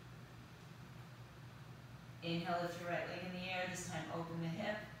 Inhale, lift your right leg in the air. This time open the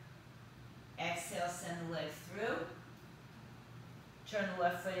hip. Exhale, send the leg through. Turn the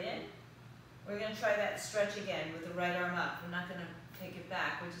left foot in. We're going to try that stretch again with the right arm up. We're not going to take it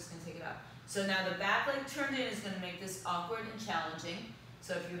back, we're just going to take it up. So now the back leg turned in is going to make this awkward and challenging.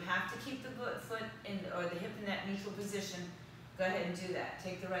 So if you have to keep the foot in, or the hip in that neutral position, go ahead and do that.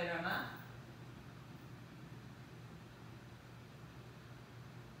 Take the right arm up.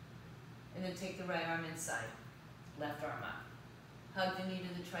 And then take the right arm inside. Left arm up. Hug the knee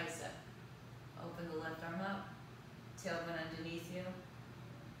to the tricep. Open the left arm up. Tailbone underneath you.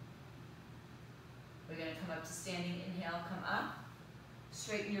 We're going to come up to standing. Inhale, come up.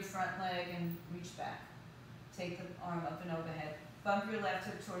 Straighten your front leg and reach back. Take the arm up and overhead. Bump your left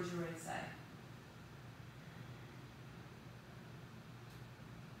hip towards your right side.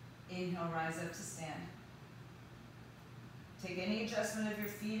 Inhale, rise up to stand. Take any adjustment of your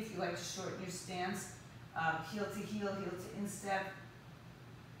feet if you like to shorten your stance. Heel to heel, heel to instep.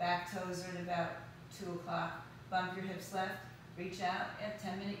 Back toes are at about 2 o'clock. Bump your hips left. Reach out. At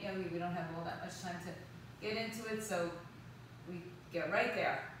 10-minute yoga, we don't have all that much time to get into it, so we get right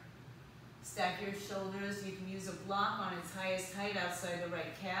there. Stack your shoulders. You can use a block on its highest height outside the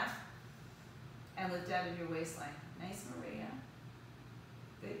right calf. And lift out of your waistline. Nice, Maria.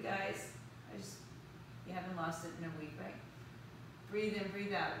 Good, guys. You haven't lost it in a week, right? Breathe in,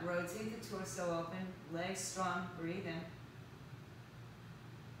 breathe out. Rotate the torso open. Legs strong. Breathe in.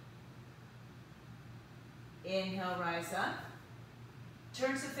 Inhale, rise up.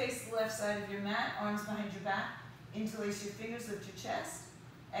 Turn to face the left side of your mat. Arms behind your back. Interlace your fingers, lift your chest.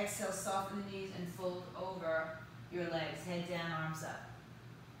 Exhale, soften the knees and fold over your legs. Head down, arms up.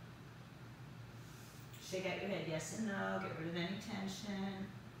 Shake out your head, yes and no. Get rid of any tension.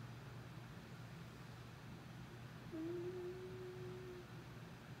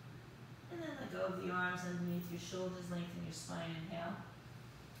 And then let go of the arms underneath your shoulders. Lengthen your spine. Inhale.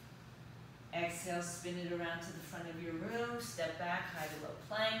 Exhale, spin it around to the front of your room. Step back, high to low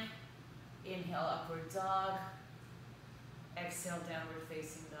plank. Inhale, upward dog. Exhale, downward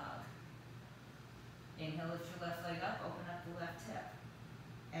facing dog. Inhale, lift your left leg up, open up the left hip.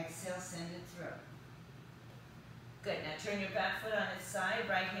 Exhale, send it through. Good, now turn your back foot on its side,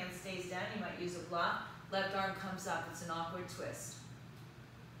 right hand stays down, you might use a block. left arm comes up. It's an awkward twist,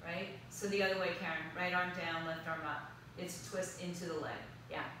 right? So the other way, Karen, right arm down, left arm up. It's a twist into the leg,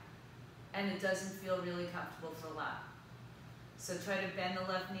 yeah. And it doesn't feel really comfortable for a lot. So try to bend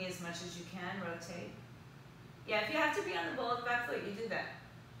the left knee as much as you can, rotate. Yeah, if you have to be on the ball of the back foot, you do that.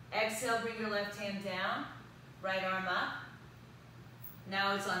 Exhale, bring your left hand down, right arm up.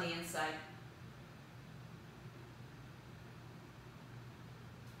 Now it's on the inside.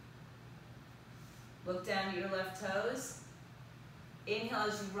 Look down at your left toes. Inhale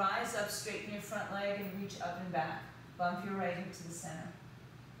as you rise up, straighten your front leg and reach up and back. Bump your right hip to the center.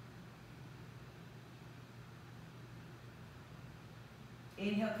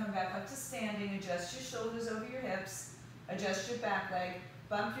 Inhale, come back up to standing. Adjust your shoulders over your hips. Adjust your back leg.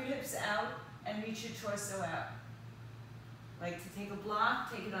 Bump your hips out and reach your torso out. Like to take a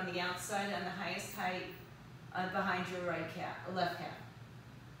block, take it on the outside on the highest height behind your right calf, left calf.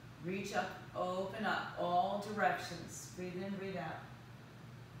 Reach up, open up, all directions. Breathe in, breathe out.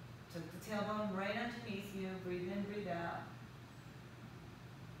 Took the tailbone right underneath you. Breathe in, breathe out.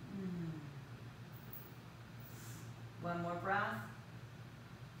 One more breath.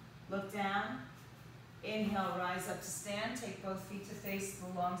 Look down. Inhale, rise up to stand. Take both feet to face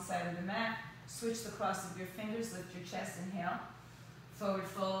the long side of the mat. Switch the cross of your fingers. Lift your chest. Inhale. Forward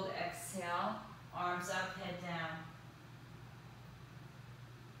fold. Exhale. Arms up, head down.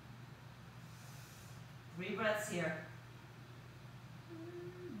 3 breaths here.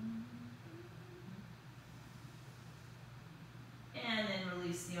 And then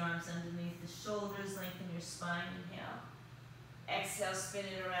release the arms underneath the shoulders. Lengthen your spine. Inhale. Exhale, spin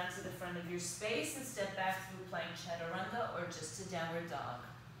it around to the front of your space and step back through plank chaturanga or just a downward dog.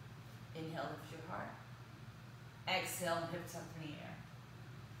 Inhale, lift your heart. Exhale, hips up in the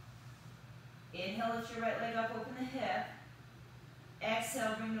air. Inhale, lift your right leg up, open the hip.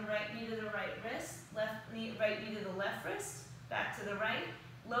 Exhale, bring the right knee to the right wrist, right knee to the left wrist, back to the right.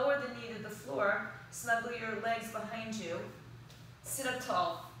 Lower the knee to the floor, snuggle your legs behind you. Sit up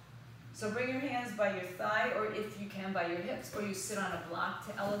tall. So bring your hands by your thigh, or if you can, by your hips, or you sit on a block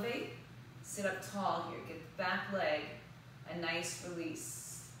to elevate. Sit up tall here. Get the back leg a nice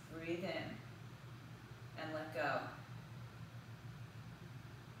release. Breathe in and let go.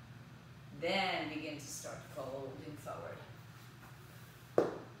 Then begin to start folding forward.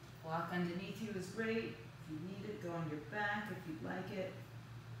 Block underneath you is great. If you need it, go on your back if you'd like it.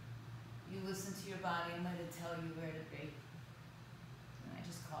 You listen to your body and let it tell you where to be. I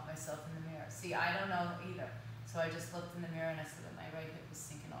just caught myself in the mirror. See, I don't know either. So I just looked in the mirror and I said that my right hip was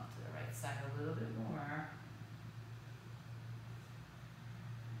sinking off to the right side a little bit more.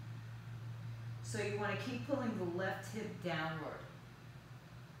 So you want to keep pulling the left hip downward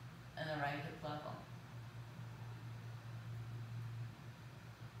and the right hip level.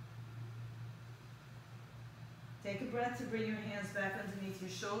 Take a breath to bring your hands back underneath your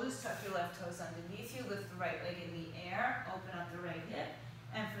shoulders. Tuck your left toes underneath you. Lift the right leg in the air. Open up the right hip.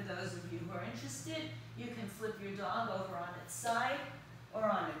 And for those of you who are interested, you can flip your dog over on its side or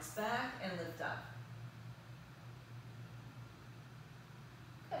on its back and lift up.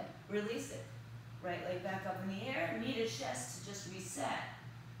 Good. Release it. Right leg back up in the air. Knee to chest to just reset.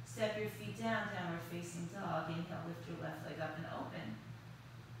 Step your feet down, downward facing dog. Inhale, lift your left leg up and open.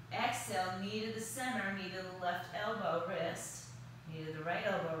 Exhale, knee to the center, knee to the left elbow, wrist. Knee to the right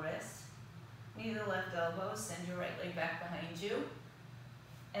elbow, wrist. Knee to the left elbow. Send your right leg back behind you.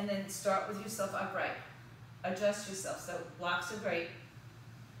 And then start with yourself upright. Adjust yourself. So blocks are great.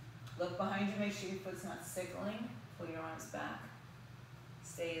 Look behind you, make sure your foot's not sickling. Pull your arms back.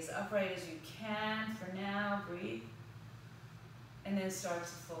 Stay as upright as you can for now. Breathe. And then start to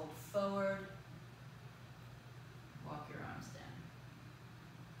fold forward. Walk your arms down.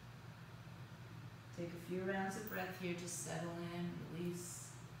 Take a few rounds of breath here. Just settle in, release.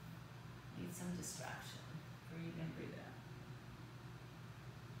 Need some distraction. Breathe in, breathe out.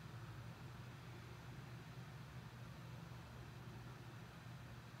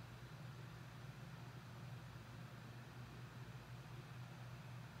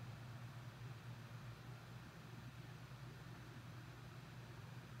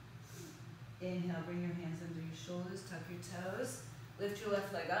 Inhale, bring your hands under your shoulders, tuck your toes, lift your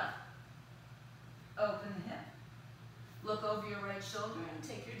left leg up, open the hip, look over your right shoulder and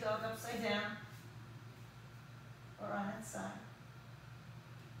take your dog upside down or on its side.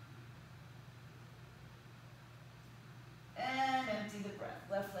 And empty the breath.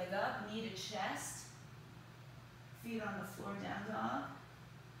 Left leg up, knee to chest, feet on the floor, down dog.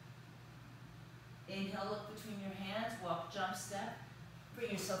 Inhale, look between your hands, walk, jump, step,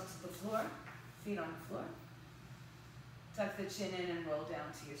 bring yourself to the floor. Feet on the floor. Tuck the chin in and roll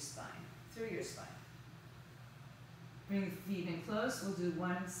down to your spine, through your spine. Bring the feet in close. We'll do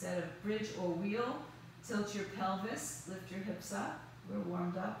one set of bridge or wheel. Tilt your pelvis, lift your hips up. We're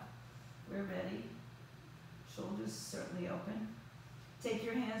warmed up. We're ready. Shoulders certainly open. Take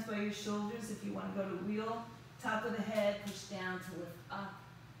your hands by your shoulders if you want to go to wheel. Top of the head, push down to lift up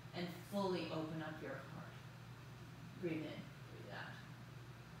and fully open up your heart. Breathe in, breathe out.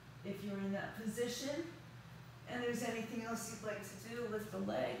 If you're in that position and there's anything else you'd like to do, lift the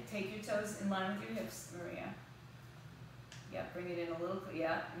leg, take your toes in line with your hips, Maria. Yeah, bring it in a little,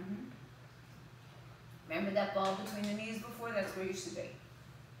 yeah. Remember that ball between the knees before? That's where you should be.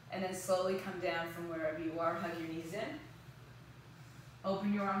 And then slowly come down from wherever you are, hug your knees in.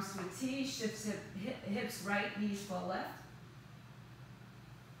 Open your arms to a T, shift hips right, knees fall left.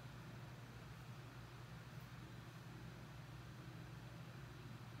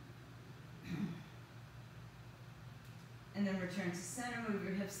 And then return to center, move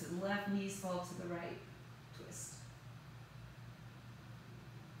your hips to the left, knees fall to the right, twist.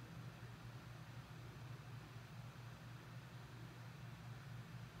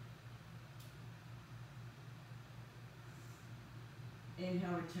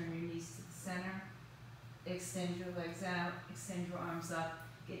 Inhale, return your knees to the center. Extend your legs out, extend your arms up.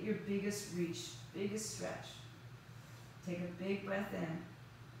 Get your biggest reach, biggest stretch. Take a big breath in.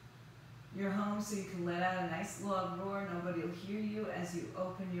 You're home so you can let out a nice loud roar. Nobody will hear you as you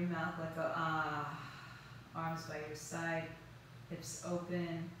open your mouth like a ah. Arms by your side, hips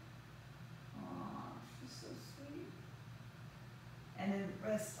open. Oh, she's so sweet. And then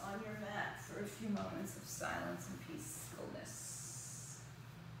rest on your mat for a few moments of silence and peacefulness.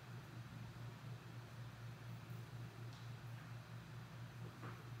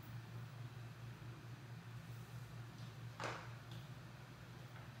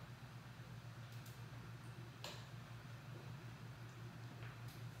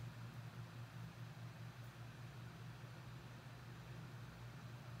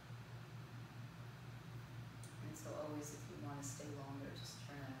 So always, if you want to stay longer, just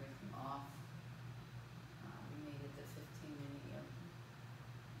turn everything off. We made it the 15-minute yoga.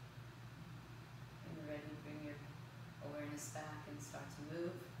 When you're ready, bring your awareness back and start to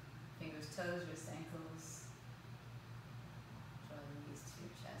move. Fingers, toes, wrists, ankles. Draw the knees to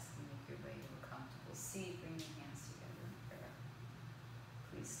your chest and make your way to a comfortable seat. Bring your hands together in prayer.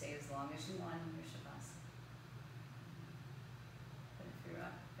 Please stay as long as you want in your